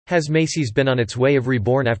Has Macy's been on its way of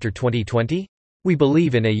reborn after 2020? We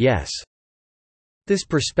believe in a yes. This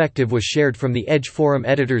perspective was shared from the Edge Forum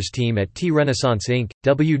editors team at T-Renaissance Inc.,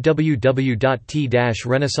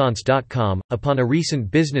 www.t-renaissance.com, upon a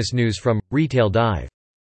recent business news from Retail Dive.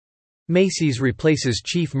 Macy's replaces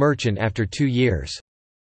chief merchant after 2 years.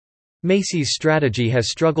 Macy's strategy has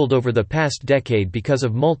struggled over the past decade because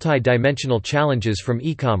of multi-dimensional challenges from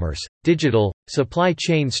e-commerce, digital, supply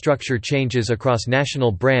chain structure changes across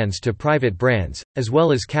national brands to private brands, as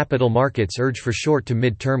well as capital markets' urge for short to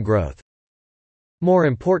mid-term growth. More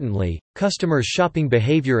importantly, customers' shopping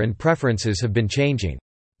behavior and preferences have been changing.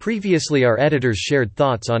 Previously, our editors shared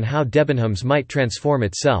thoughts on how Debenhams might transform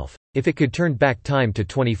itself, if it could turn back time to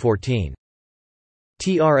 2014.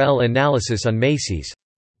 TRL analysis on Macy's.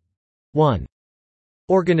 1.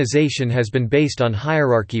 Organization has been based on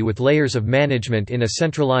hierarchy with layers of management in a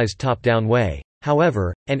centralized top-down way.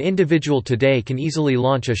 However, an individual today can easily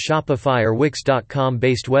launch a Shopify or Wix.com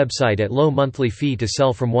based website at low monthly fee to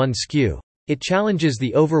sell from one SKU. It challenges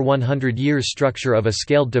the over 100 years structure of a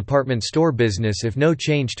scaled department store business if no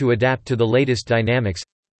change to adapt to the latest dynamics.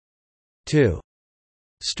 2.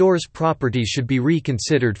 Stores' properties should be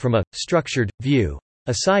reconsidered from a structured view.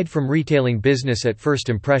 Aside from retailing business at first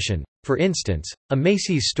impression, for instance, a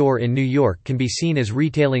Macy's store in New York can be seen as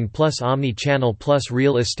retailing plus omni-channel plus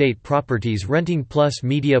real estate properties, renting plus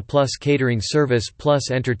media plus catering service plus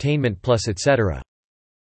entertainment plus etc.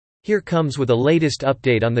 Here comes with a latest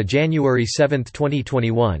update on the January 7,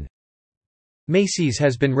 2021. Macy's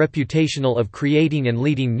has been reputational of creating and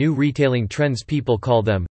leading new retailing trends, people call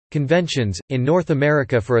them conventions, in North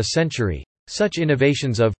America for a century. Such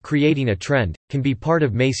innovations of creating a trend can be part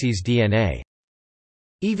of Macy's DNA.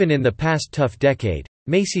 Even in the past tough decade,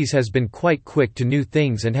 Macy's has been quite quick to new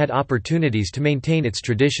things and had opportunities to maintain its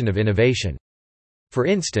tradition of innovation. For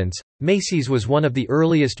instance, Macy's was one of the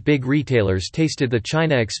earliest big retailers tasted the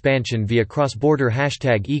China expansion via cross-border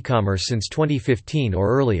 #e-commerce since 2015 or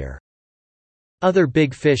earlier. Other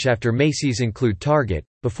big fish after Macy's include Target.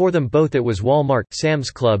 Before them both it was Walmart, Sam's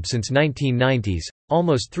Club since 1990s,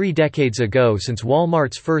 almost 3 decades ago since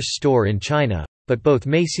Walmart's first store in China, but both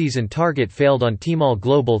Macy's and Target failed on Tmall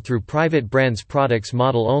Global through private brands products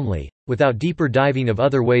model only, without deeper diving of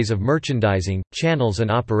other ways of merchandising, channels and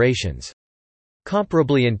operations.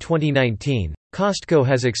 Comparably in 2019, Costco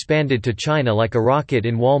has expanded to China like a rocket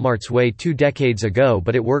in Walmart's way 2 decades ago,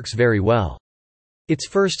 but it works very well. Its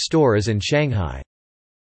first store is in Shanghai.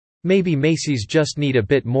 Maybe Macy's just need a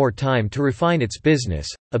bit more time to refine its business,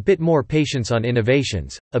 a bit more patience on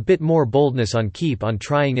innovations, a bit more boldness on keep on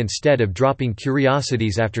trying instead of dropping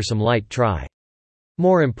curiosities after some light try.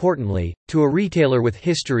 More importantly, to a retailer with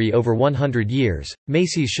history over 100 years,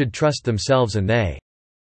 Macy's should trust themselves and they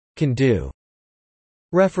can do.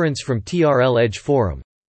 Reference from TRL Edge Forum.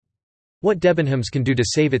 What Debenhams can do to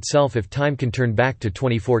save itself if time can turn back to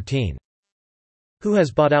 2014. Who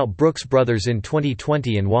has bought out Brooks Brothers in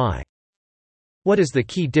 2020 and why? What is the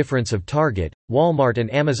key difference of Target, Walmart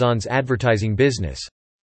and Amazon's advertising business?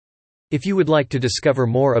 If you would like to discover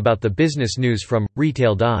more about the business news from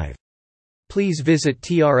Retail Dive, please visit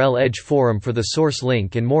TRL Edge Forum for the source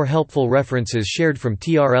link and more helpful references shared from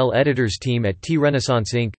TRL editors team at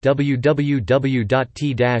T-Renaissance Inc.,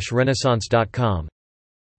 www.t-renaissance.com.